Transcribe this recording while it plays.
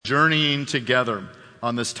journeying together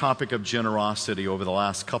on this topic of generosity over the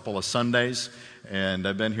last couple of Sundays. And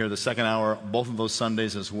I've been here the second hour, both of those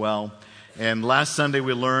Sundays as well. And last Sunday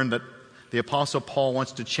we learned that the Apostle Paul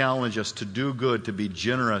wants to challenge us to do good, to be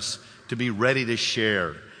generous, to be ready to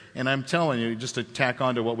share. And I'm telling you, just to tack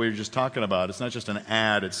on to what we were just talking about, it's not just an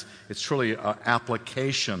ad, it's truly an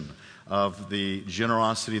application of the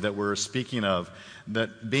generosity that we're speaking of,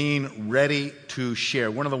 that being ready to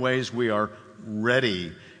share. One of the ways we are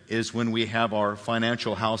ready is when we have our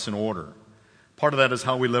financial house in order. Part of that is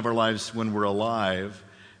how we live our lives when we're alive,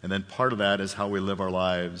 and then part of that is how we live our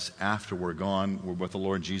lives after we're gone. We're with the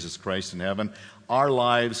Lord Jesus Christ in heaven. Our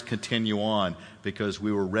lives continue on because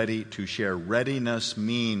we were ready to share. Readiness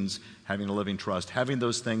means having a living trust, having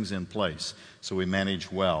those things in place so we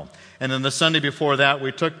manage well. And then the Sunday before that,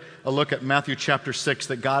 we took a look at Matthew chapter 6,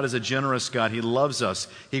 that God is a generous God. He loves us.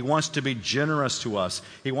 He wants to be generous to us.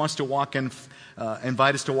 He wants to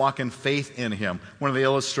invite us to walk in faith in Him. One of the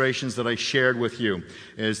illustrations that I shared with you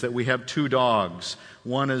is that we have two dogs.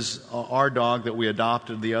 One is our dog that we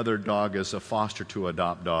adopted. The other dog is a foster to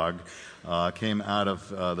adopt dog. Came out of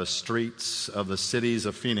the streets of the cities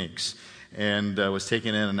of Phoenix and was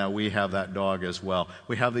taken in, and now we have that dog as well.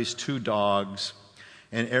 We have these two dogs,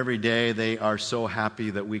 and every day they are so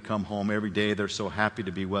happy that we come home. Every day they're so happy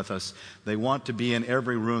to be with us. They want to be in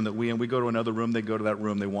every room that we go to another room, they go to that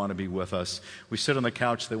room, they want to be with us. We sit on the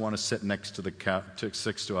couch, they want to sit next to the couch,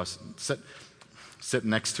 sit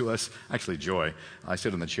next to us. Actually, Joy. I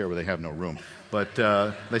sit in the chair where they have no room. But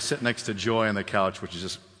they sit next to Joy on the couch, which is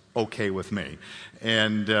just okay with me.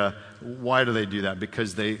 And why do they do that?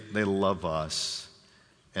 Because they love us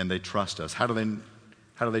and they trust us. How do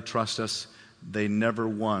they trust us? They never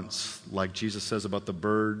once, like Jesus says about the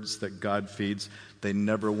birds that God feeds, they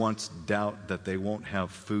never once doubt that they won't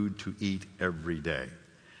have food to eat every day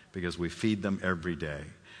because we feed them every day.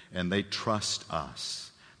 And they trust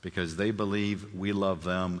us because they believe we love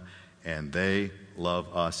them and they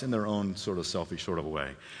love us in their own sort of selfish sort of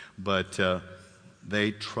way. But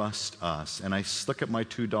they trust us. And I look at my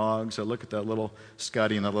two dogs. I look at that little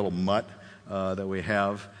Scotty and that little mutt that we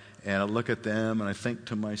have. And I look at them and I think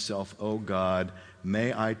to myself, oh God,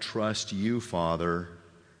 may I trust you, Father,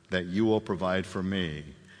 that you will provide for me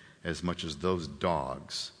as much as those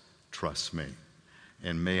dogs trust me.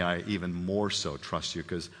 And may I even more so trust you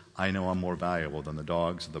because I know I'm more valuable than the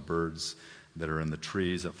dogs, the birds that are in the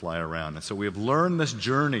trees that fly around. And so we have learned this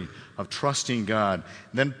journey of trusting God.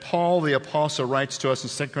 Then Paul the Apostle writes to us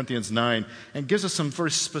in 2 Corinthians 9 and gives us some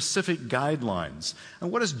very specific guidelines.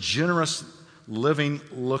 And what does generous living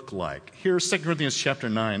look like? Here's 2 Corinthians chapter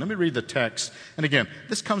 9. Let me read the text. And again,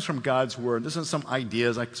 this comes from God's Word. This isn't some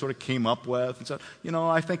ideas I sort of came up with and said,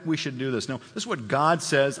 I think we should do this. No, this is what God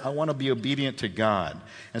says. I want to be obedient to God.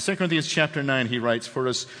 In 2 Corinthians chapter 9, he writes, "For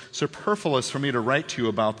it is superfluous for me to write to you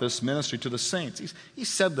about this ministry to the saints." He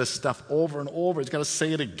said this stuff over and over. He's got to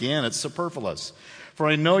say it again. It's superfluous. "For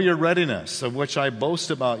I know your readiness, of which I boast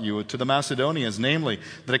about you to the Macedonians, namely,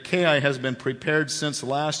 that Achaia has been prepared since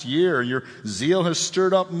last year, and your zeal has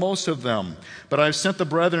stirred up most of them. But I have sent the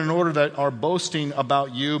brethren in order that our boasting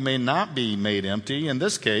about you may not be made empty in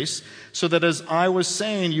this case, so that as I was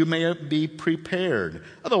saying, you may be prepared.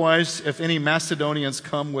 Otherwise, if any Macedonians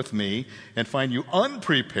come with me and find you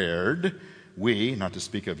unprepared, we, not to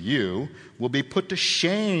speak of you, will be put to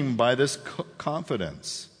shame by this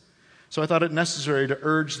confidence. So I thought it necessary to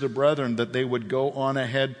urge the brethren that they would go on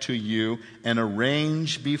ahead to you and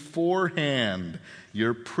arrange beforehand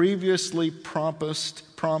your previously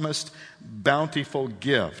promised bountiful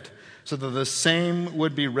gift, so that the same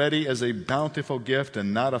would be ready as a bountiful gift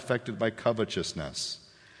and not affected by covetousness.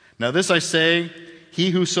 Now this I say, he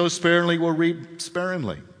who sows sparingly will reap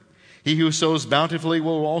sparingly. He who sows bountifully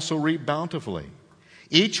will also reap bountifully.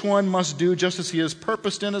 Each one must do just as he has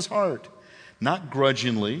purposed in his heart, not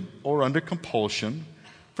grudgingly or under compulsion,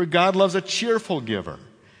 for God loves a cheerful giver.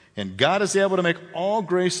 And God is able to make all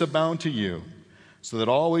grace abound to you, so that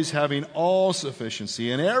always having all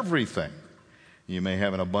sufficiency in everything, you may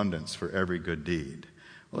have an abundance for every good deed.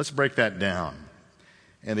 Well, let's break that down.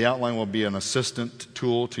 And the outline will be an assistant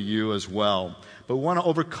tool to you as well. But we want to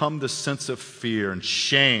overcome the sense of fear and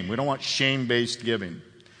shame. We don't want shame-based giving.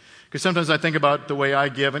 Because sometimes I think about the way I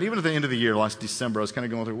give, and even at the end of the year, last December, I was kind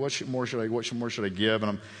of going through, what more should I give?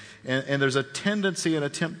 And there's a tendency and a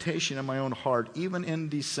temptation in my own heart, even in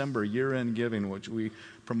December, year-end giving, which we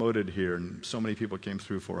promoted here, and so many people came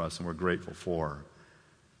through for us, and we're grateful for.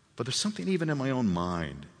 But there's something even in my own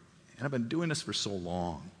mind, and I've been doing this for so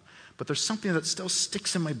long, but there's something that still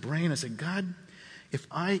sticks in my brain. I say, God, if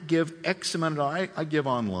I give X amount of dollars, I give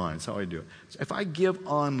online, that's how I do it. If I give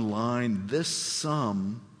online this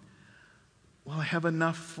sum, Will I have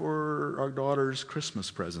enough for our daughter's Christmas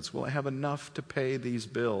presents? Will I have enough to pay these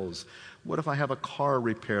bills? What if I have a car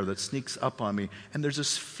repair that sneaks up on me? And there's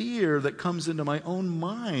this fear that comes into my own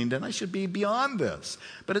mind, and I should be beyond this.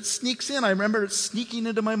 But it sneaks in. I remember it sneaking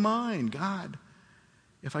into my mind. God,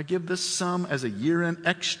 if I give this sum as a year-end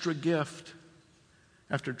extra gift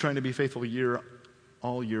after trying to be faithful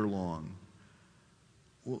all year long,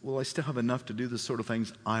 will I still have enough to do the sort of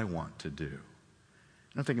things I want to do?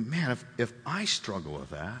 And I'm thinking, man, if I struggle with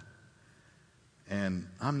that, and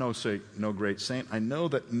I'm no great saint, I know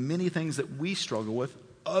that many things that we struggle with,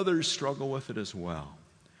 others struggle with it as well.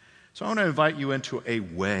 So I want to invite you into a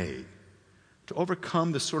way to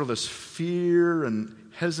overcome this fear and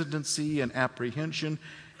hesitancy and apprehension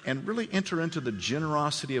and really enter into the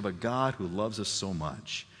generosity of a God who loves us so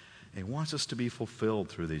much and wants us to be fulfilled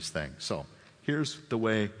through these things. So here's the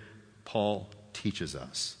way Paul teaches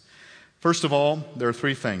us. First of all, there are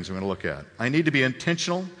three things we're going to look at. I need to be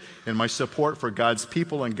intentional in my support for God's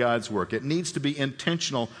people and God's work. It needs to be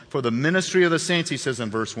intentional for the ministry of the saints, he says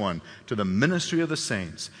in verse 1, to the ministry of the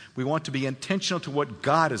saints. We want to be intentional to what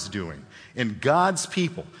God is doing in God's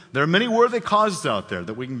people. There are many worthy causes out there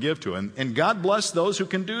that we can give to, and God bless those who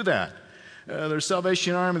can do that. There's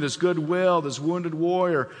Salvation Army, there's Goodwill, there's Wounded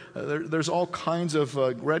Warrior, there's all kinds of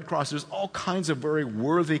Red Cross, there's all kinds of very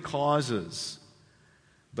worthy causes.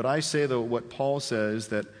 But I say that what Paul says,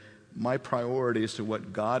 that my priority is to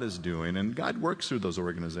what God is doing, and God works through those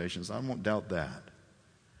organizations, I won't doubt that.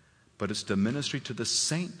 But it's the ministry to the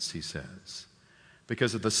saints, he says.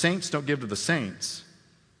 Because if the saints don't give to the saints,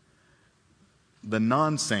 the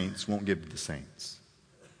non-saints won't give to the saints.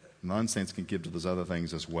 Non-saints can give to those other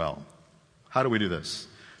things as well. How do we do this?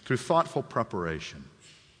 Through thoughtful preparation.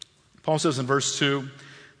 Paul says in verse 2,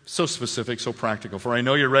 so specific, so practical. For I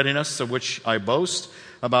know your readiness, of which I boast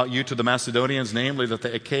about you to the Macedonians, namely that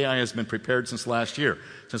the Achaia has been prepared since last year.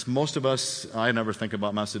 Since most of us, I never think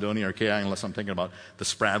about Macedonia or Achaia unless I'm thinking about the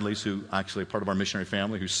Spradleys, who actually are part of our missionary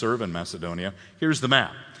family, who serve in Macedonia. Here's the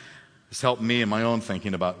map. It's helped me in my own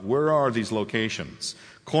thinking about where are these locations.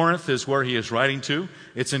 Corinth is where he is writing to.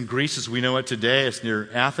 It's in Greece as we know it today. It's near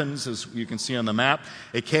Athens, as you can see on the map.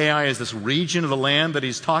 Achaia is this region of the land that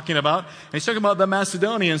he's talking about. And he's talking about the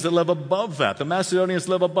Macedonians that live above that. The Macedonians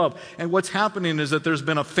live above. And what's happening is that there's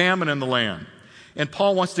been a famine in the land. And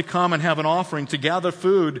Paul wants to come and have an offering to gather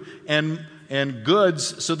food and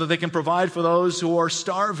goods so that they can provide for those who are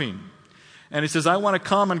starving. And he says, I want to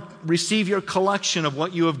come and receive your collection of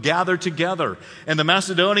what you have gathered together. And the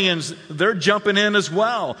Macedonians, they're jumping in as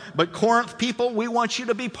well. But Corinth people, we want you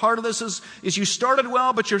to be part of this as you started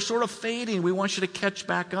well, but you're sort of fading. We want you to catch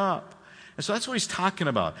back up. And so that's what he's talking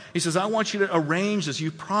about. He says, I want you to arrange this.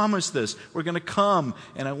 You promised this. We're going to come,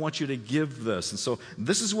 and I want you to give this. And so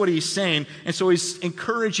this is what he's saying. And so he's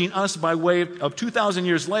encouraging us by way of 2,000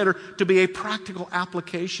 years later to be a practical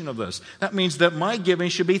application of this. That means that my giving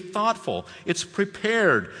should be thoughtful. It's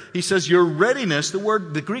prepared. He says your readiness,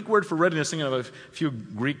 the Greek word for readiness, I'm going to have a few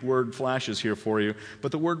Greek word flashes here for you,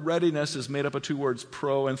 but the word readiness is made up of two words,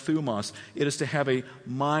 pro and thumos. It is to have a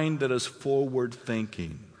mind that is forward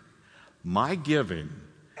thinking. My giving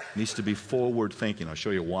needs to be forward thinking. I'll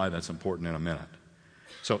show you why that's important in a minute.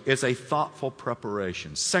 So it's a thoughtful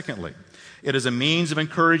preparation. Secondly, it is a means of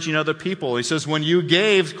encouraging other people. He says, when you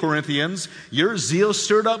gave, Corinthians, your zeal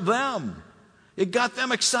stirred up them. It got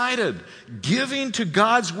them excited. Giving to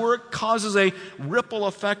God's work causes a ripple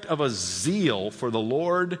effect of a zeal for the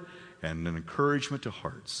Lord and an encouragement to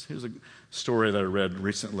hearts. Here's a story that I read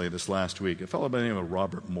recently this last week. A fellow by the name of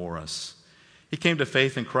Robert Morris. He came to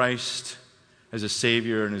faith in Christ as a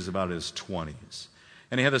Savior and is about his 20s.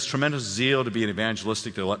 And he had this tremendous zeal to be an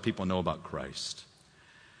evangelistic, to let people know about Christ.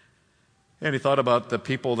 And he thought about the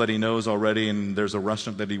people that he knows already, and there's a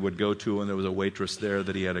restaurant that he would go to, and there was a waitress there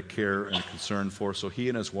that he had a care and a concern for. So he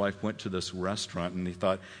and his wife went to this restaurant, and he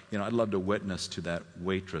thought, I'd love to witness to that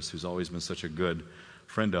waitress who's always been such a good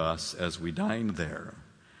friend to us as we dined there.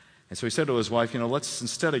 And so he said to his wife, let's,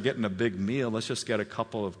 instead of getting a big meal, let's just get a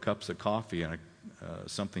couple of cups of coffee and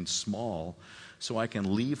something small so I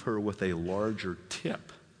can leave her with a larger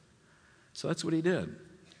tip. So that's what he did.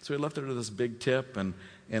 So he left her with this big tip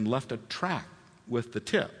and left a tract with the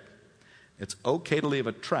tip. It's okay to leave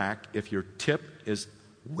a tract if your tip is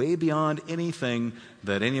way beyond anything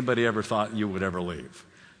that anybody ever thought you would ever leave.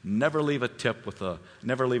 Never leave a tract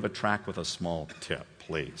with a small tip,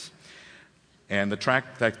 please. And the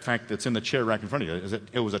tract that's in the chair rack in front of you,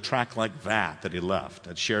 it was a tract like that he left,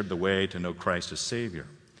 that shared the way to know Christ as Savior.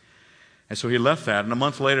 And so he left that, and a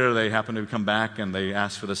month later they happened to come back and they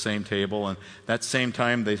asked for the same table, and that same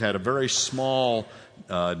time they had a very small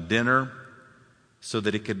dinner, so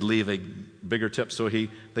that he could leave a bigger tip. So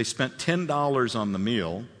they spent $10 on the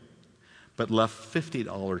meal, but left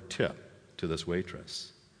 $50 tip to this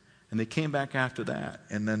waitress. And they came back after that.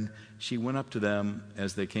 And then she went up to them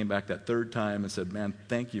as they came back that third time and said, "Man,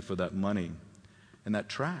 thank you for that money and that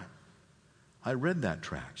tract. I read that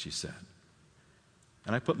tract," she said.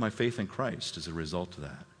 "And I put my faith in Christ as a result of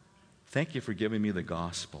that. Thank you for giving me the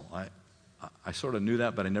gospel. I sort of knew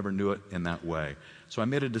that, but I never knew it in that way. So I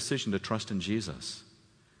made a decision to trust in Jesus.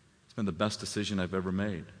 It's been the best decision I've ever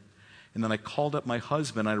made." And then I called up my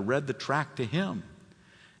husband. I read the tract to him.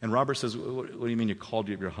 And Robert says, "What do you mean you called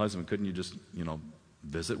up your husband? Couldn't you just,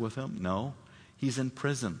 visit with him?" "No, he's in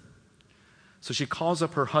prison." So she calls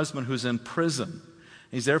up her husband who's in prison.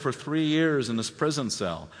 He's there for 3 years in this prison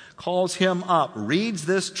cell. Calls him up, reads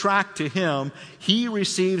this tract to him. He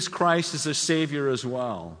receives Christ as a Savior as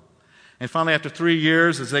well. And finally, after 3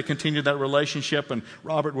 years, as they continued that relationship, and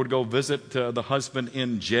Robert would go visit the husband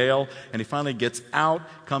in jail, and he finally gets out,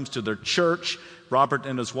 comes to their church. Robert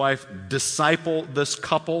and his wife disciple this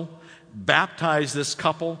couple, baptize this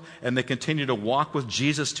couple, and they continue to walk with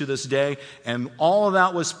Jesus to this day. And all of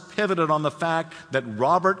that was pivoted on the fact that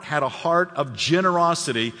Robert had a heart of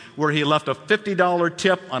generosity where he left a $50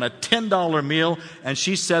 tip on a $10 meal. And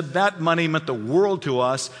she said, "That money meant the world to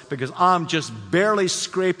us because I'm just barely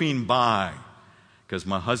scraping by because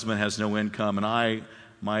my husband has no income and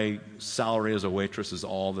my salary as a waitress is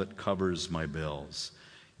all that covers my bills.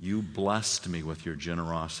 You blessed me with your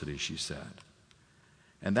generosity," she said.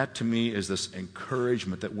 And that to me is this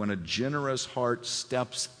encouragement that when a generous heart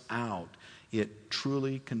steps out, it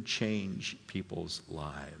truly can change people's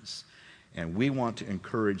lives. And we want to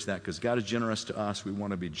encourage that because God is generous to us. We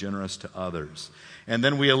want to be generous to others. And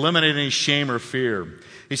then we eliminate any shame or fear.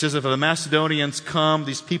 He says, if the Macedonians come,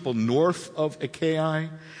 these people north of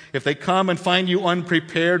Achaia, if they come and find you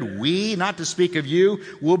unprepared, we, not to speak of you,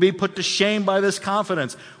 will be put to shame by this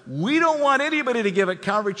confidence. We don't want anybody to give at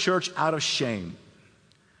Calvary Church out of shame.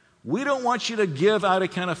 We don't want you to give out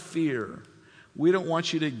of kind of fear. We don't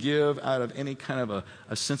want you to give out of any kind of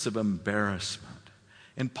a sense of embarrassment.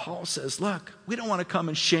 And Paul says, look, we don't want to come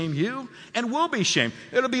and shame you, and we'll be shamed.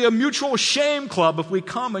 It'll be a mutual shame club if we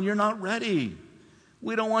come and you're not ready.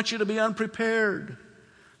 We don't want you to be unprepared.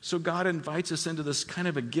 So God invites us into this kind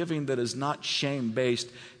of a giving that is not shame-based.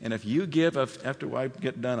 And if you give, after I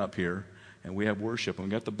get done up here, and we have worship, and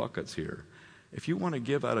we got the buckets here, if you want to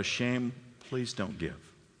give out of shame, please don't give.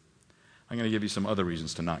 I'm going to give you some other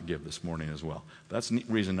reasons to not give this morning as well. That's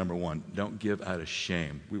reason number one. Don't give out of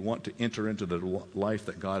shame. We want to enter into the life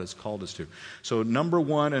that God has called us to. So number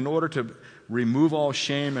one, in order to remove all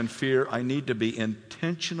shame and fear, I need to be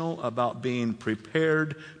intentional about being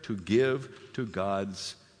prepared to give to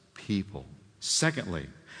God's people. Secondly,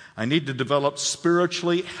 I need to develop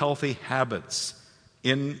spiritually healthy habits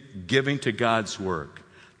in giving to God's work.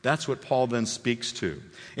 That's what Paul then speaks to.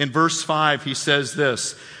 In verse 5, he says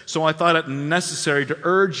this, "So I thought it necessary to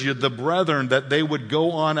urge you, the brethren, that they would go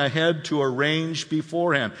on ahead to arrange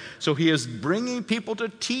beforehand." So he is bringing people to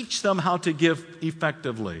teach them how to give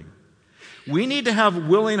effectively. We need to have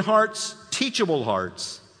willing hearts, teachable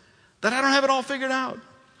hearts, that I don't have it all figured out.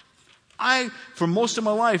 I, for most of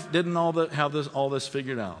my life, didn't have all this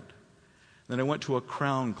figured out. Then I went to a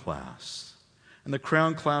Crown class. And the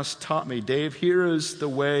Crown class taught me, Dave, here is the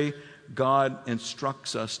way God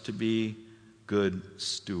instructs us to be good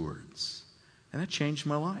stewards. And that changed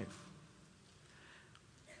my life.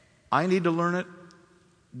 I need to learn it.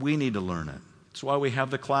 We need to learn it. That's why we have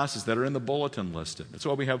the classes that are in the bulletin listed. That's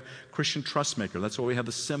why we have Christian Trustmaker. That's why we have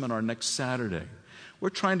the seminar next Saturday. We're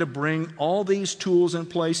trying to bring all these tools in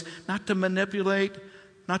place, not to manipulate,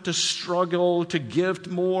 not to struggle to give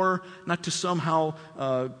more, not to somehow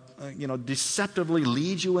deceptively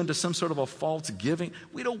lead you into some sort of a false giving.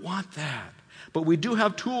 We don't want that. But we do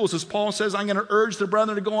have tools. As Paul says, I'm going to urge the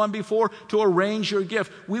brethren to go on before to arrange your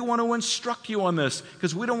gift. We want to instruct you on this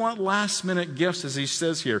because we don't want last-minute gifts, as he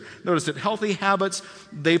says here. Notice that healthy habits,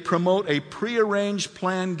 they promote a prearranged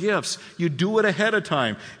planned gifts. You do it ahead of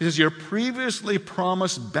time. It says your previously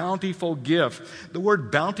promised bountiful gift. The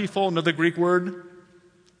word bountiful, another Greek word,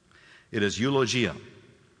 it is eulogia.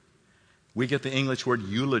 We get the English word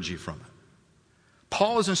eulogy from it.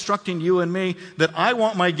 Paul is instructing you and me that I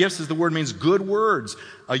want my gifts, as the word means, good words.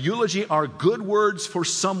 A eulogy are good words for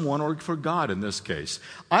someone or for God in this case.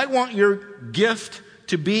 I want your gift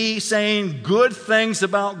to be saying good things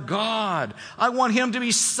about God. I want him to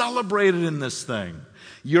be celebrated in this thing.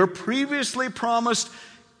 Your previously promised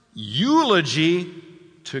eulogy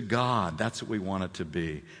to God. That's what we want it to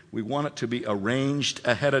be. We want it to be arranged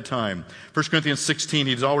ahead of time. 1 Corinthians 16,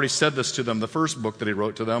 he's already said this to them, the first book that he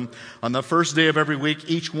wrote to them. On the first day of every week,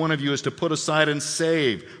 each one of you is to put aside and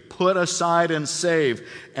save. Put aside and save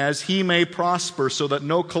as he may prosper, so that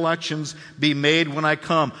no collections be made when I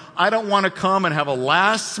come. I don't want to come and have a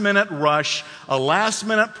last-minute rush, a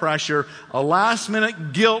last-minute pressure, a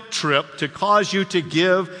last-minute guilt trip to cause you to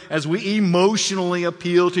give as we emotionally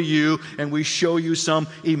appeal to you and we show you some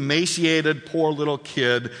emaciated poor little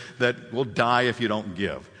kid that will die if you don't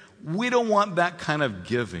give. We don't want that kind of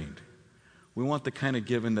giving. We want the kind of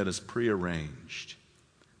giving that is prearranged,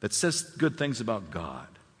 that says good things about God,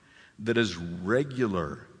 that is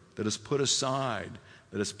regular, that is put aside,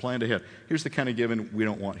 that is planned ahead. Here's the kind of giving we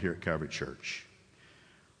don't want here at Calvary Church.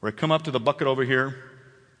 Where I come up to the bucket over here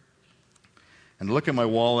and look at my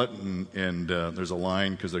wallet, and there's a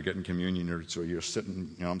line because they're getting communion. So you're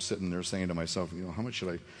sitting, I'm sitting there saying to myself, how much should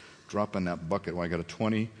I drop in that bucket? Well, I got a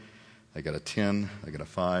 20, I got a 10, I got a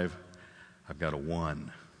 5, I've got a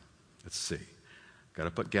 1. Let's see. Got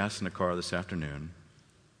to put gas in the car this afternoon.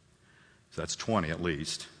 So that's 20 at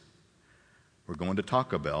least. We're going to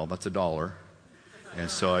Taco Bell. That's $1. And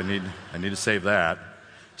so I need to save that.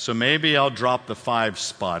 So maybe I'll drop the 5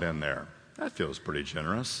 spot in there. That feels pretty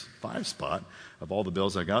generous. 5 spot. Of all the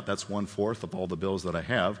bills I got, that's 1/4 of all the bills that I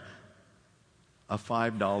have. A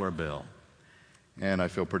 $5 bill. And I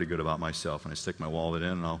feel pretty good about myself. And I stick my wallet in,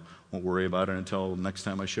 and I won't worry about it until next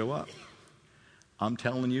time I show up. I'm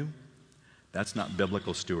telling you, that's not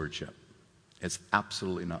biblical stewardship. It's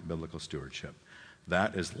absolutely not biblical stewardship.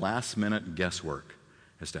 That is last-minute guesswork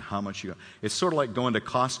as to how much you got. It's sort of like going to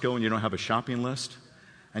Costco and you don't have a shopping list,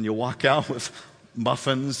 and you walk out with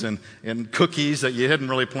muffins and cookies that you hadn't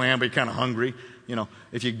really planned, but you're kind of hungry.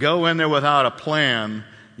 If you go in there without a plan,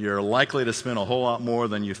 you're likely to spend a whole lot more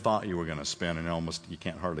than you thought you were going to spend, and you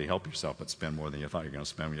can't hardly help yourself but spend more than you thought you were going to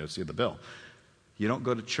spend when you see the bill. You don't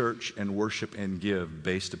go to church and worship and give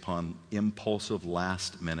based upon impulsive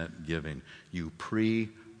last-minute giving. You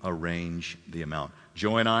pre-arrange the amount.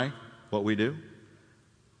 Joy and I, what we do,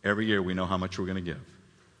 every year we know how much we're going to give.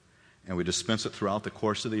 And we dispense it throughout the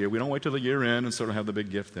course of the year. We don't wait till the year end and sort of have the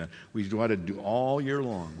big gift then. We try to do all year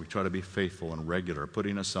long. We try to be faithful and regular,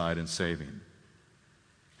 putting aside and saving.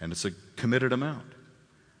 And it's a committed amount.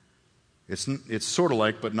 It's sort of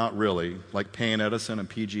like, but not really, like paying Edison and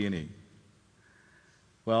PG&E.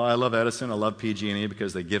 Well, I love Edison, I love PG&E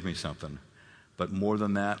because they give me something. But more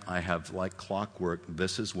than that, I have, like clockwork,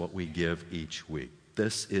 this is what we give each week.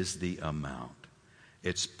 This is the amount.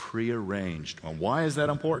 It's prearranged. Well, why is that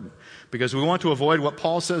important? Because we want to avoid what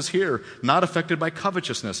Paul says here, not affected by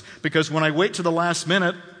covetousness. Because when I wait to the last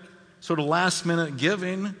minute, sort of last minute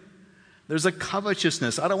giving, there's a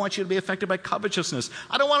covetousness. I don't want you to be affected by covetousness.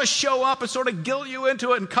 I don't want to show up and sort of guilt you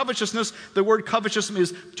into it. And covetousness, the word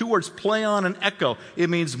covetousness is 2 words, play on and echo. It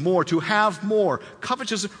means more, to have more.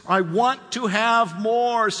 Covetousness, I want to have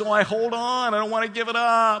more, so I hold on. I don't want to give it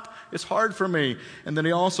up. It's hard for me. And then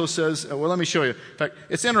he also says, well, let me show you. In fact,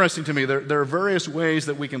 it's interesting to me. There are various ways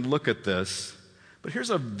that we can look at this. But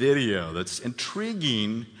here's a video that's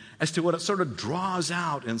intriguing as to what it sort of draws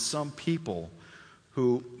out in some people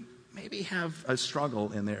who maybe have a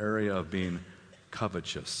struggle in the area of being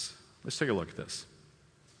covetous. Let's take a look at this.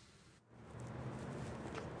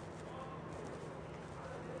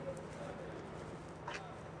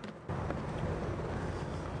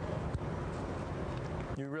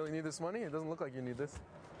 You really need this money? It doesn't look like you need this.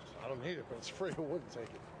 I don't need it, but it's free. I wouldn't take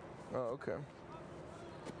it. Oh, okay.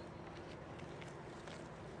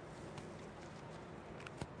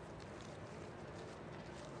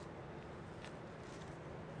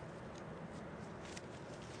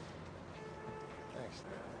 Thanks.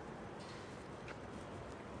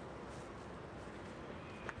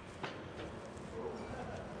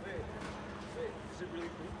 Is it really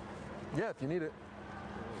free? Yeah, if you need it.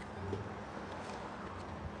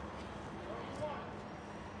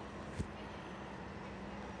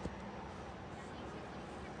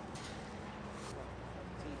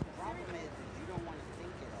 The problem is you don't want to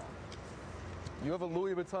think it all. You have a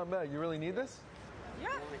Louis Vuitton bag. You really need this? Yeah,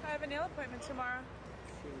 I have a nail appointment tomorrow.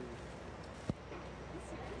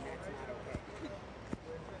 That's not okay.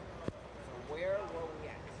 So where were we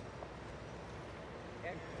at?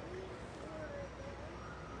 Okay.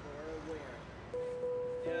 Where?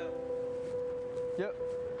 Yeah. Yep.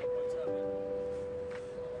 What's up, man?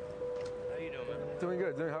 How you doing, man? Doing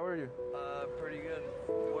good. How are you? Pretty good.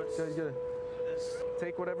 What's Good. this?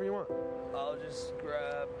 Take whatever you want. I'll just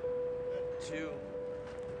grab 2.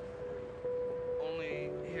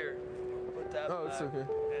 Only here. Put that Oh, back. it's okay. And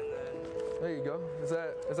then, There you go. Is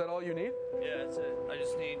that all you need? yeah, that's it. I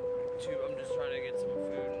just need 2. I'm just trying to get some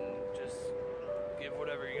food and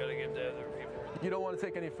gotta give to other people. You don't want to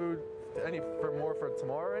take any food, for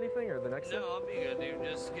tomorrow or anything, or the next day? No, I'll be good, dude.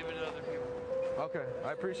 Just give it to other people. Okay,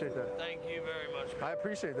 I appreciate that. Thank you very much, man. I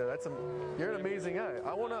appreciate that. You're an amazing guy.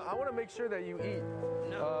 I wanna make sure that you eat.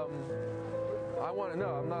 No. I'm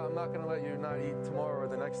not gonna let you not eat tomorrow or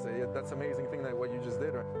the next day. That's an amazing thing that what you just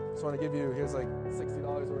did. Right? Just want to give you, here's like $60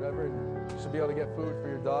 or whatever, and you should be able to get food for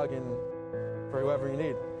your dog and for whoever you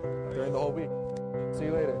need during the whole week. See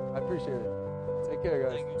you later. I appreciate it. Take care,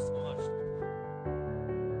 guys. Thank you so much.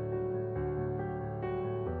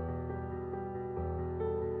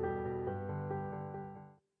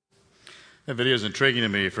 That video is intriguing to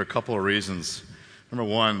me for a couple of reasons. Number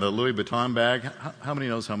one, the Louis Vuitton bag. How many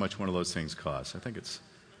knows how much one of those things costs? I think it's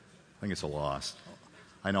a loss.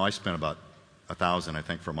 I know I spent about $1,000, I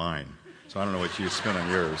think, for mine. So I don't know what you spent on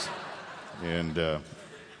yours. And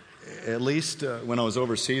at least when I was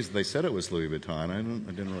overseas, they said it was Louis Vuitton. I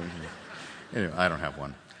didn't really. Anyway, I don't have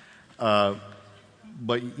one.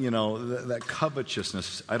 But you know that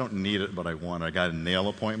covetousness. I don't need it, but I want it. I got a nail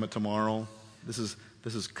appointment tomorrow. This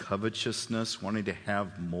is covetousness, wanting to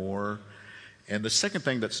have more. And the second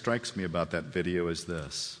thing that strikes me about that video is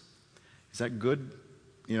this. Is that good?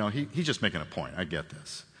 You know, he's just making a point. I get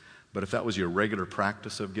this. But if that was your regular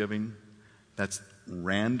practice of giving, that's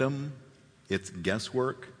random. It's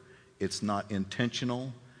guesswork. It's not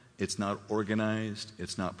intentional. It's not organized.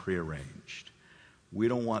 It's not prearranged. We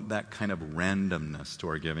don't want that kind of randomness to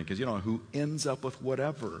our giving because, you know, who ends up with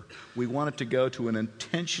whatever? We want it to go to an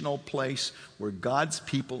intentional place where God's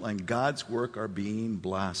people and God's work are being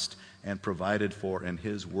blessed and provided for, and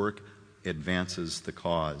His work advances the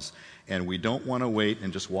cause. And we don't want to wait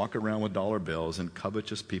and just walk around with dollar bills and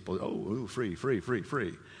covetous people, ooh, free.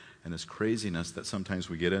 And this craziness that sometimes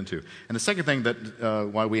we get into. And the second thing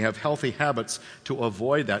that why we have healthy habits to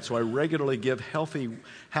avoid that. So I regularly give healthy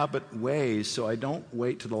habit ways so I don't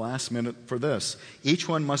wait to the last minute for this. Each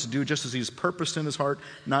one must do just as he's purposed in his heart,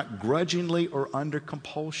 not grudgingly or under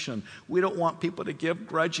compulsion. We don't want people to give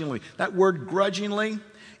grudgingly. That word grudgingly,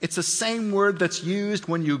 it's the same word that's used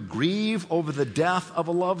when you grieve over the death of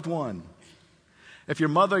a loved one. If your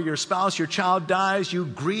mother, your spouse, your child dies, you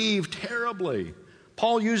grieve terribly.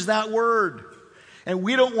 Paul used that word. And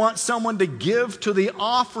we don't want someone to give to the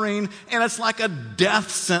offering and it's like a death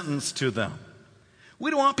sentence to them. We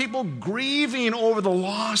don't want people grieving over the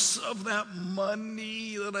loss of that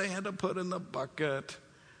money that I had to put in the bucket.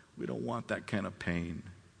 We don't want that kind of pain.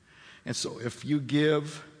 And so if you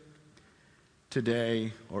give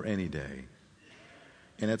today or any day,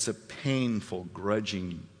 and it's a painful,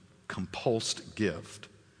 grudging, compulsed gift,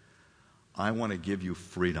 I want to give you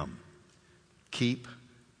freedom. Keep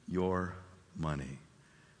your money.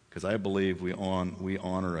 Because I believe we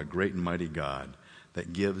honor a great and mighty God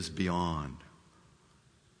that gives beyond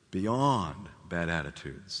bad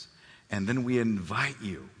attitudes. And then we invite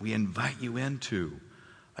you into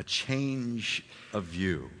a change of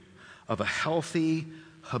view, of a healthy,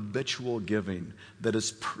 habitual giving that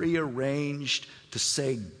is prearranged to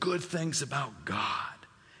say good things about God.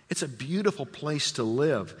 It's a beautiful place to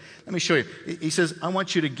live. Let me show you. He says, I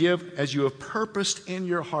want you to give as you have purposed in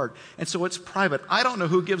your heart. And so it's private. I don't know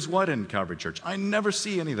who gives what in Calvary Church. I never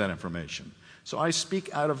see any of that information. So I speak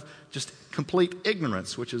out of just complete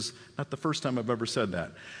ignorance, which is not the first time I've ever said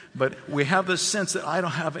that. But we have this sense that I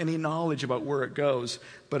don't have any knowledge about where it goes.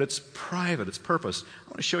 But it's private. It's purpose. I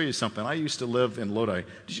want to show you something. I used to live in Lodi.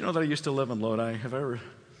 Did you know that I used to live in Lodi? Have I ever?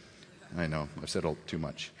 I know. I've said too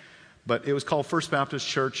much. But it was called First Baptist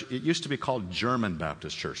Church. It used to be called German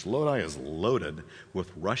Baptist Church. Lodi is loaded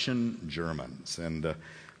with Russian Germans. And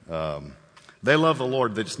they love the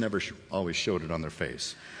Lord. They just never always showed it on their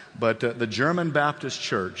face. But the German Baptist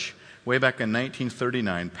Church, way back in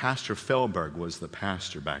 1939, Pastor Fehlberg was the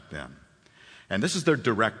pastor back then. And this is their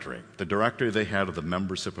directory, the directory they had of the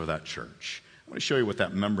membership of that church. I want to show you what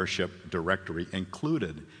that membership directory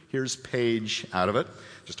included. Here's a page out of it,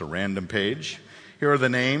 just a random page. Here are the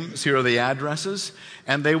names, here are the addresses,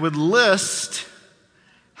 and they would list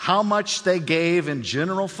how much they gave in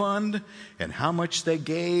general fund and how much they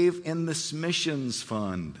gave in this missions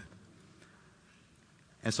fund.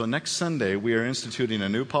 And so next Sunday, we are instituting a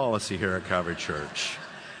new policy here at Calvary Church.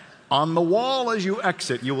 On the wall as you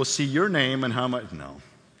exit, you will see your name and how much. No,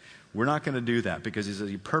 we're not going to do that because he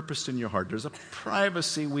says you purposed in your heart. There's a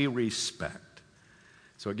privacy we respect.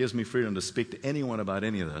 So it gives me freedom to speak to anyone about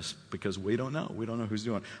any of this because we don't know. We don't know who's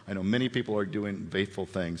doing it. I know many people are doing faithful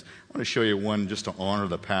things. I want to show you one just to honor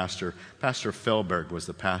the pastor. Pastor Felberg was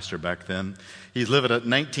the pastor back then. He lived at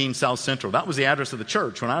 19 South Central. That was the address of the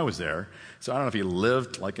church when I was there. So I don't know if he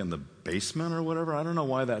lived like in the basement or whatever. I don't know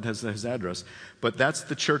why that has his address. But that's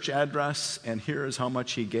the church address, and here is how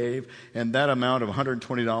much he gave. And that amount of $120 and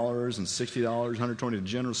 $60, $120 to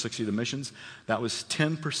general, $60 to missions, that was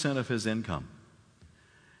 10% of his income.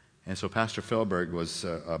 And so Pastor Felberg was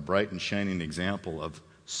a bright and shining example of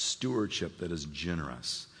stewardship that is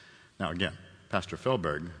generous. Now again, Pastor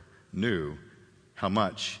Felberg knew how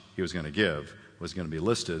much he was going to give was going to be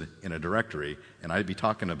listed in a directory, and I'd be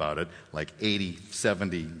talking about it like 80,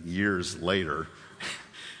 70 years later.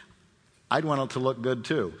 I'd want it to look good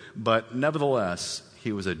too. But nevertheless,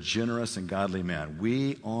 he was a generous and godly man.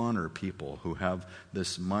 We honor people who have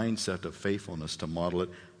this mindset of faithfulness to model it.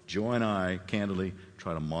 Joy and I, candidly,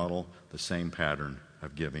 try to model the same pattern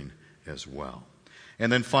of giving as well.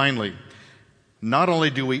 And then finally, not only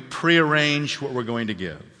do we prearrange what we're going to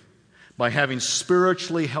give by having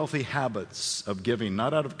spiritually healthy habits of giving,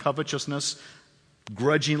 not out of covetousness,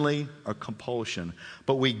 grudgingly, or compulsion,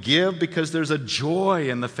 but we give because there's a joy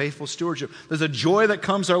in the faithful stewardship. There's a joy that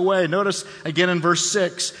comes our way. Notice again in verse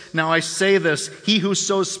 6, now I say this, he who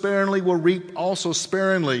sows sparingly will reap also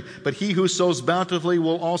sparingly, but he who sows bountifully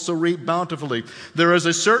will also reap bountifully. There is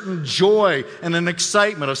a certain joy and an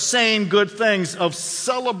excitement of saying good things, of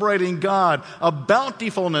celebrating God, of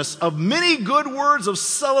bountifulness, of many good words, of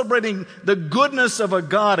celebrating the goodness of a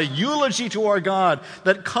God, a eulogy to our God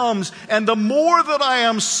that comes, and the more that I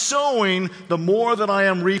am sowing, the more that I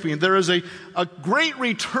am reaping. There is a great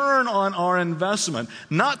return on our investment.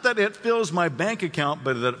 Not that it fills my bank account,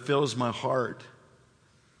 but that it fills my heart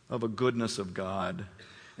of a goodness of God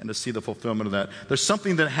and to see the fulfillment of that. There's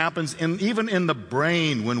something that happens even in the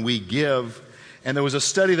brain when we give. And there was a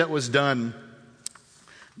study that was done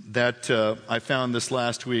that I found this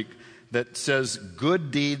last week that says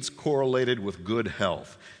good deeds correlated with good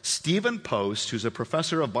health. Stephen Post, who's a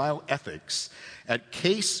professor of bioethics at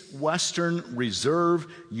Case Western Reserve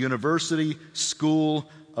University School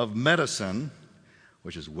of Medicine,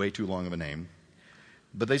 which is way too long of a name,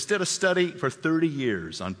 but they did a study for 30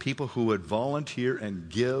 years on people who would volunteer and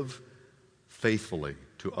give faithfully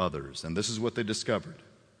to others. And this is what they discovered.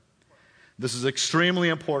 This is extremely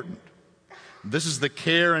important. This is the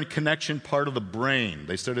care and connection part of the brain.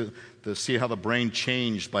 They started to see how the brain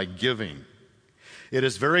changed by giving. It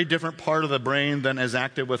is a very different part of the brain than is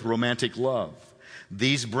active with romantic love.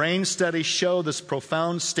 These brain studies show this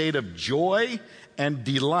profound state of joy and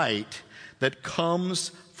delight that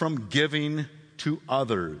comes from giving to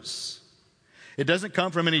others. It doesn't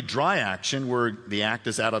come from any dry action where the act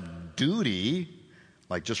is out of duty,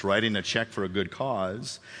 like just writing a check for a good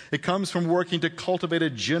cause. It comes from working to cultivate a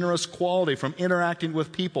generous quality, from interacting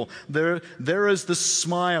with people. There is the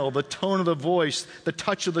smile, the tone of the voice, the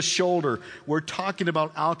touch of the shoulder. We're talking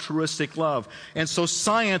about altruistic love. And so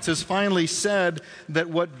science has finally said that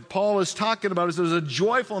what Paul is talking about is there's a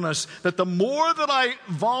joyfulness that the more that I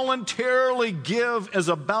voluntarily give as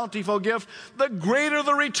a bountiful gift, the greater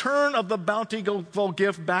the return of the bountiful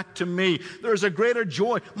gift back to me. There's a greater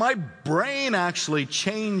joy. My brain actually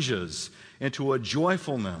changes into a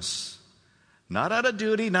joyfulness. Not out of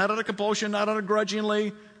duty, not out of compulsion, not out of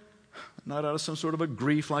grudgingly, not out of some sort of a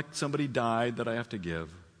grief like somebody died that I have to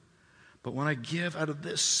give. But when I give out of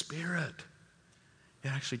this spirit, it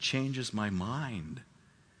actually changes my mind.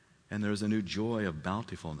 And there's a new joy of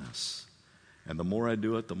bountifulness. And the more I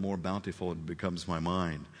do it, the more bountiful it becomes my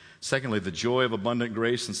mind. Secondly, the joy of abundant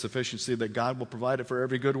grace and sufficiency that God will provide it for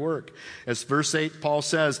every good work. As verse 8, Paul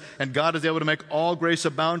says, and God is able to make all grace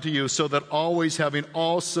abound to you so that always having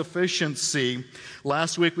all sufficiency.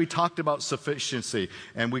 Last week we talked about sufficiency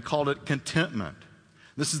and we called it contentment.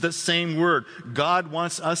 This is the same word. God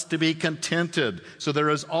wants us to be contented. So there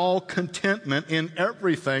is all contentment in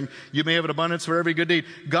everything. You may have an abundance for every good deed.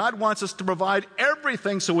 God wants us to provide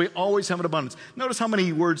everything so we always have an abundance. Notice how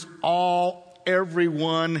many words all,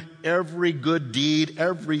 everyone, every good deed,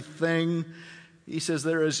 everything. He says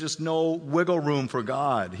there is just no wiggle room for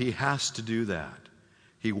God. He has to do that.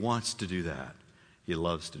 He wants to do that. He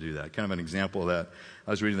loves to do that. Kind of an example of that.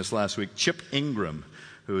 I was reading this last week. Chip Ingram,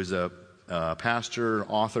 who is a pastor,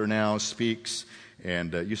 author now, speaks,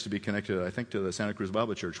 and used to be connected, I think, to the Santa Cruz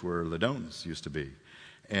Bible Church where Ladones used to be.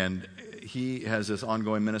 And he has this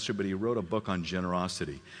ongoing ministry, but he wrote a book on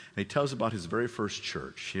generosity. And he tells about his very first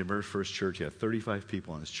church. He had 35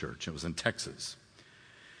 people in his church. It was in Texas.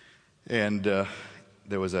 And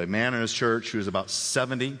there was a man in his church who was about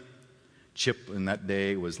 70. Chip in that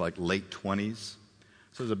day was like late 20s.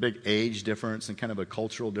 So there's a big age difference and kind of a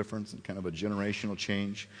cultural difference and kind of a generational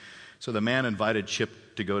change. So the man invited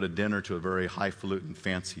Chip to go to dinner to a very highfalutin,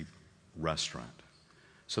 fancy restaurant.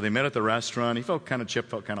 So they met at the restaurant. Chip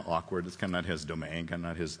felt kind of awkward. It's kind of not his domain, kind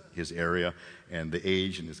of not his area, and the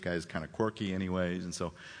age, and this guy's kind of quirky anyways. And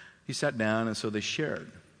so he sat down, and so they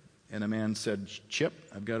shared. And the man said, Chip,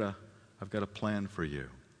 I've got a plan for you.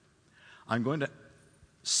 I'm going to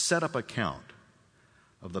set up an account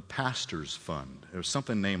of the pastor's fund. There was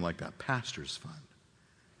something named like that, pastor's fund.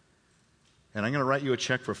 And I'm going to write you a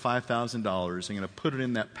check for $5,000. I'm going to put it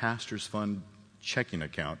in that pastor's fund checking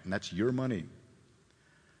account, and that's your money.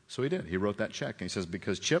 So he did. He wrote that check. And he says,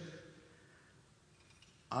 because, Chip,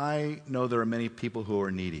 I know there are many people who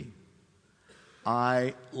are needy.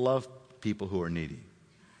 I love people who are needy.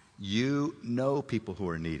 You know people who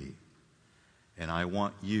are needy. And I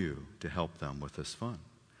want you to help them with this fund.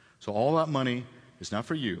 So all that money is not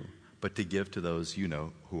for you, but to give to those you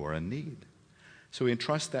know who are in need. So he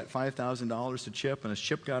entrusts that $5,000 to Chip, and as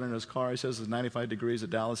Chip got in his car, he says it's 95 degrees at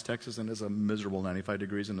Dallas, Texas, and it's a miserable 95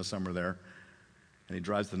 degrees in the summer there. And he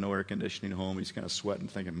drives the no air conditioning home. He's kind of sweating,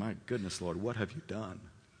 thinking, my goodness, Lord, what have you done?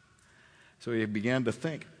 So he began to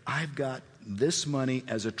think, I've got this money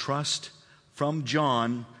as a trust from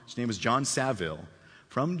John. His name is John Saville.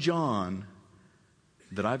 From John,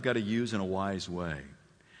 that I've got to use in a wise way.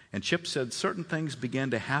 And Chip said certain things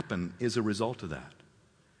began to happen as a result of that.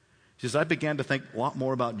 He says, I began to think a lot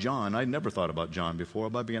more about John. I'd never thought about John before,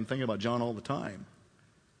 but I began thinking about John all the time.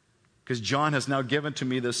 Because John has now given to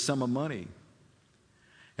me this sum of money.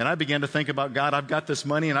 And I began to think about, God, I've got this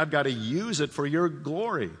money and I've got to use it for your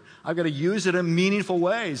glory. I've got to use it in meaningful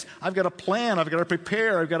ways. I've got to plan. I've got to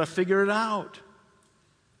prepare. I've got to figure it out.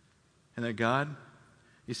 And then God,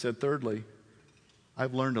 he said, thirdly,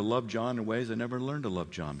 I've learned to love John in ways I never learned to love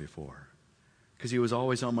John before. Because he was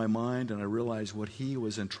always on my mind, and I realized what he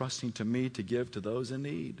was entrusting to me to give to those in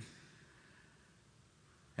need.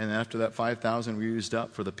 And after that $5,000 we used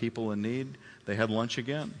up for the people in need, they had lunch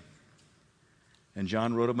again. And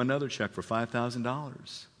John wrote him another check for $5,000.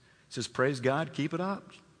 He says, praise God, keep it up.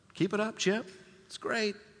 Keep it up, Chip. It's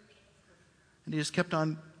great. And he just kept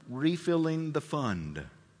on refilling the fund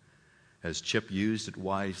as Chip used it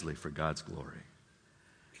wisely for God's glory.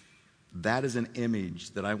 That is an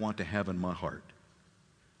image that I want to have in my heart.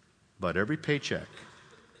 But every paycheck,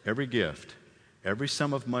 every gift, every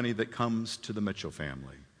sum of money that comes to the Mitchell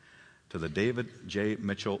family, to the David J.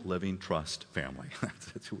 Mitchell Living Trust family,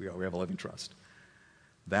 that's who we are, we have a living trust,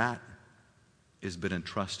 that has been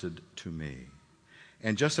entrusted to me.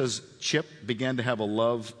 And just as Chip began to have a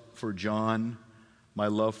love for John, my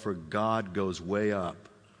love for God goes way up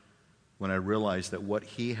when I realize that what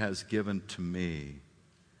he has given to me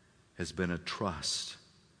has been a trust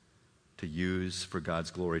to use for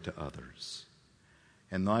God's glory to others.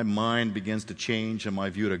 And my mind begins to change in my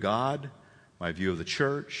view to God, my view of the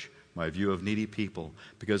church, my view of needy people,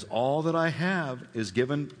 because all that I have is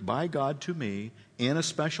given by God to me in a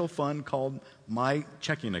special fund called my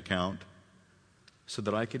checking account so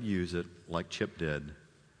that I could use it like Chip did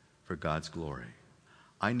for God's glory.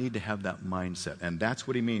 I need to have that mindset. And that's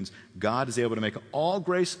what he means. God is able to make all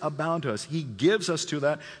grace abound to us. He gives us to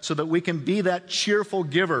that so that we can be that cheerful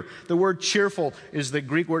giver. The word cheerful is the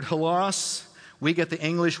Greek word hilaros. We get the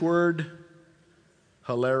English word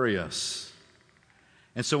hilarious.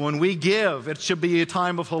 And so when we give, it should be a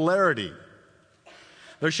time of hilarity.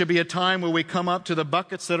 There should be a time where we come up to the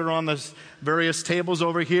buckets that are on the various tables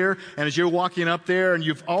over here, and as you're walking up there and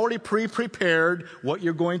you've already pre-prepared what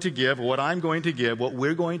you're going to give, what I'm going to give, what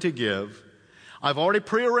we're going to give. I've already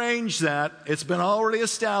prearranged that. It's been already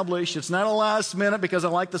established. It's not a last minute because I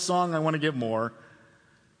like the song, I want to give more.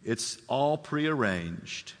 It's all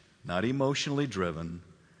prearranged, not emotionally driven.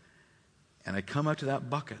 And I come up to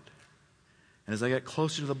that bucket. And as I get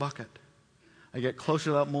closer to the bucket, I get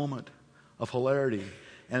closer to that moment of hilarity.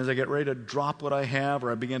 And as I get ready to drop what I have,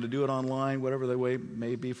 or I begin to do it online, whatever the way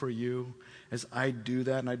may be for you, as I do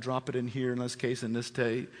that and I drop it in here, in this case, in this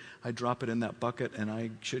day, I drop it in that bucket and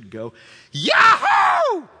I should go,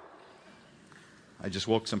 Yahoo! I just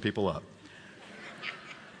woke some people up.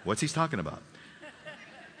 What's he talking about?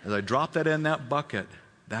 As I drop that in that bucket,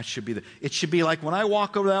 that should be it should be like when I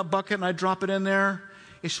walk over that bucket and I drop it in there,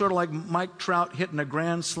 it's sort of like Mike Trout hitting a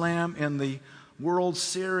grand slam in the World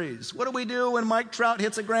Series. What do we do when Mike Trout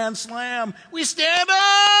hits a grand slam? We stand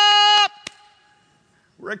up!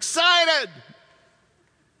 We're excited!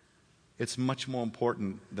 It's much more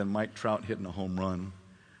important than Mike Trout hitting a home run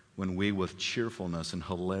when we, with cheerfulness and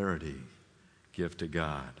hilarity, give to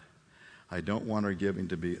God. I don't want our giving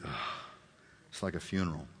to be, it's like a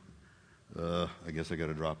funeral. I guess I got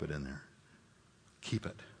to drop it in there. Keep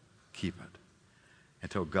it. Keep it.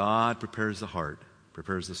 Until God prepares the heart,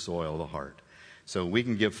 prepares the soil of the heart. So we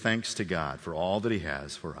can give thanks to God for all that he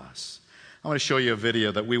has for us. I want to show you a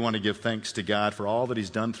video that we want to give thanks to God for all that he's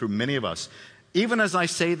done through many of us. Even as I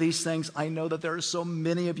say these things, I know that there are so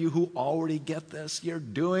many of you who already get this. You're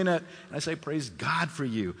doing it. And I say, praise God for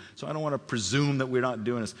you. So I don't want to presume that we're not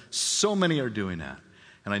doing this. So many are doing that.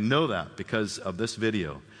 And I know that because of this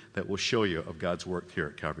video that will show you of God's work here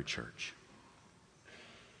at Calvary Church.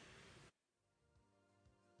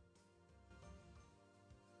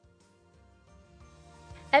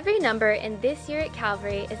 Every number in This Year at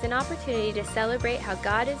Calvary is an opportunity to celebrate how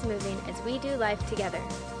God is moving as we do life together.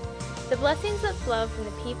 The blessings that flow from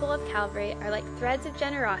the people of Calvary are like threads of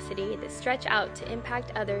generosity that stretch out to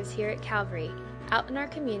impact others here at Calvary, out in our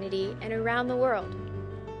community, and around the world.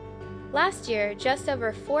 Last year, just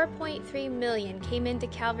over $4.3 million came into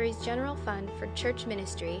Calvary's General Fund for church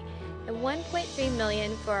ministry and $1.3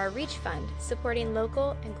 million for our Reach Fund, supporting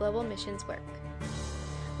local and global missions work.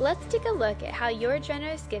 Let's take a look at how your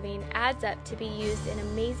generous giving adds up to be used in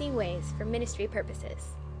amazing ways for ministry purposes.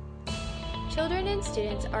 Children and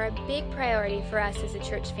students are a big priority for us as a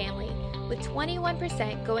church family, with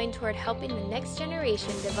 21% going toward helping the next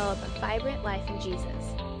generation develop a vibrant life in Jesus.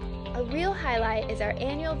 A real highlight is our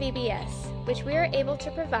annual VBS, which we are able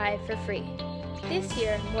to provide for free. This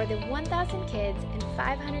year, more than 1,000 kids and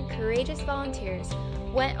 500 courageous volunteers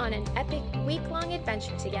went on an epic week-long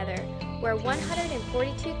adventure together where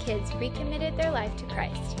 142 kids recommitted their life to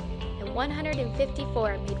Christ and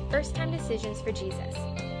 154 made first-time decisions for Jesus.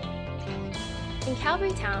 In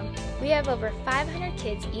Calvary Town, we have over 500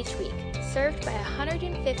 kids each week, served by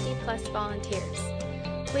 150-plus volunteers.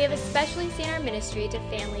 We have especially seen our ministry to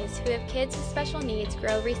families who have kids with special needs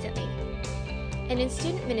grow recently. And in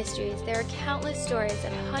student ministries, there are countless stories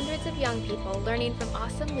of hundreds of young people learning from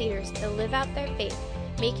awesome leaders to live out their faith,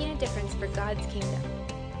 making a difference for God's kingdom.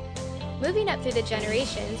 Moving up through the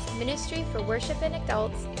generations, ministry for worship and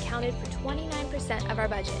adults accounted for 29% of our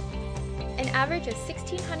budget. An average of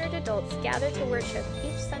 1,600 adults gather to worship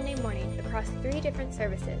each Sunday morning across 3 different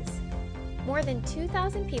services. More than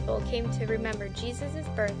 2,000 people came to remember Jesus'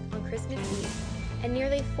 birth on Christmas Eve, and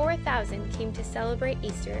nearly 4,000 came to celebrate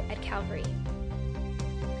Easter at Calvary.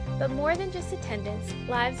 But more than just attendance,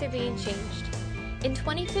 lives are being changed. In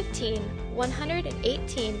 2015,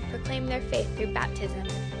 118 proclaimed their faith through baptism,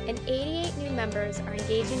 and 88 new members are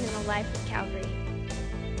engaging in the life of Calvary.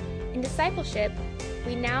 In discipleship,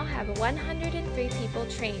 we now have 103 people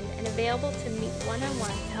trained and available to meet one-on-one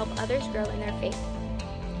to help others grow in their faith.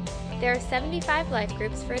 There are 75 life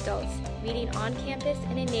groups for adults meeting on campus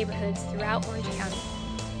and in neighborhoods throughout Orange County.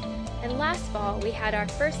 And last fall, we had our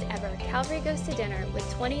first ever Calvary Goes to Dinner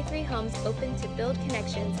with 23 homes open to build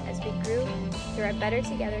connections as we grew through our Better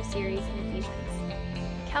Together series in Ephesians.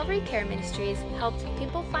 Calvary Care Ministries helped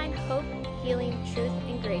people find hope, healing, truth,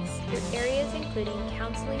 and grace through areas including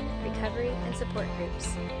counseling, recovery, and support groups.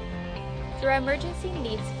 Through our Emergency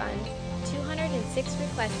Needs Fund, 206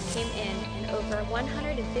 requests came in and over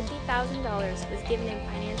 $150,000 was given in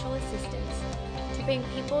financial assistance to bring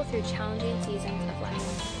people through challenging seasons of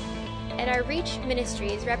life. And our Reach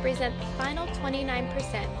ministries represent the final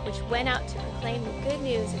 29%, which went out to proclaim the good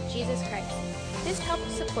news of Jesus Christ. This helped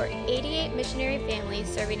support 88 missionary families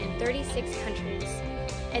serving in 36 countries,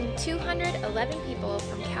 and 211 people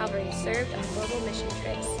from Calvary served on global mission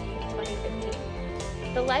trips in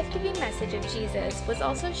 2015. The life-giving message of Jesus was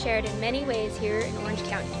also shared in many ways here in Orange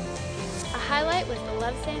County. A highlight was the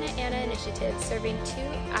Love Santa Ana initiative, serving 2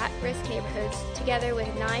 at-risk neighborhoods together with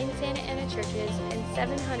 9 Santa Ana churches and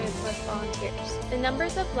 700-plus volunteers. The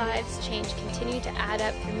numbers of lives changed continue to add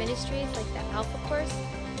up through ministries like the Alpha Course,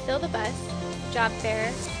 Fill the Bus, Job Fair,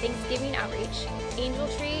 Thanksgiving Outreach, Angel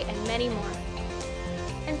Tree, and many more.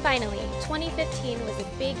 And finally, 2015 was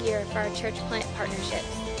a big year for our church plant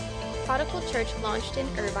partnerships. Prodigal Church launched in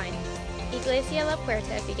Irvine. Iglesia La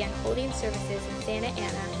Puerta began holding services in Santa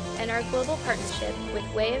Ana, and our global partnership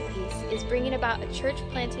with Way of Peace is bringing about a church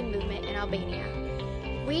planting movement in Albania.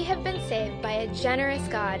 We have been saved by a generous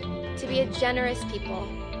God to be a generous people,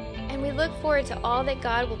 and we look forward to all that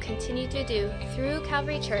God will continue to do through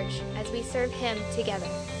Calvary Church as we serve Him together.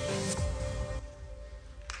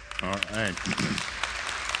 All right.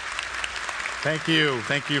 Thank you.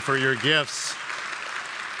 Thank you for your gifts.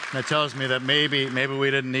 That tells me that maybe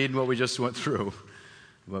we didn't need what we just went through,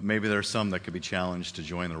 but maybe there are some that could be challenged to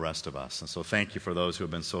join the rest of us. And so thank you for those who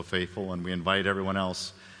have been so faithful, and we invite everyone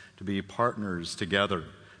else to be partners together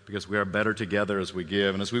because we are better together as we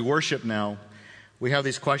give. And as we worship now, we have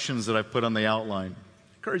these questions that I've put on the outline.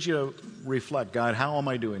 I encourage you to reflect, God, how am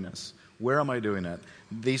I doing this? Where am I doing that?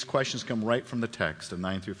 These questions come right from the text of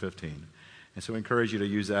 9 through 15. And so I encourage you to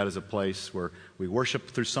use that as a place where we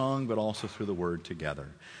worship through song, but also through the Word together.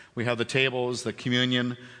 We have the tables, the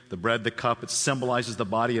communion, the bread, the cup. It symbolizes the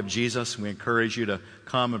body of Jesus. We encourage you to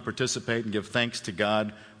come and participate and give thanks to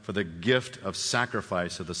God for the gift of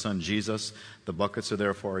sacrifice of the Son Jesus. The buckets are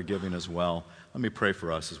there for our giving as well. Let me pray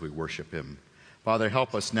for us as we worship Him. Father,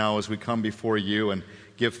 help us now as we come before you and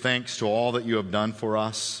give thanks to all that you have done for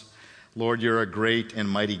us. Lord, you're a great and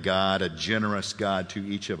mighty God, a generous God to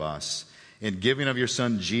each of us, in giving of your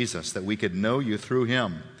Son Jesus, that we could know you through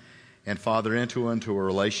him. And Father, into a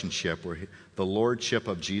relationship where the Lordship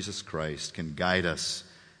of Jesus Christ can guide us,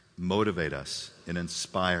 motivate us, and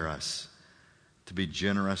inspire us to be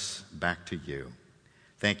generous back to you.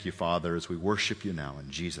 Thank you, Father, as we worship you now in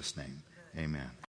Jesus' name. Amen.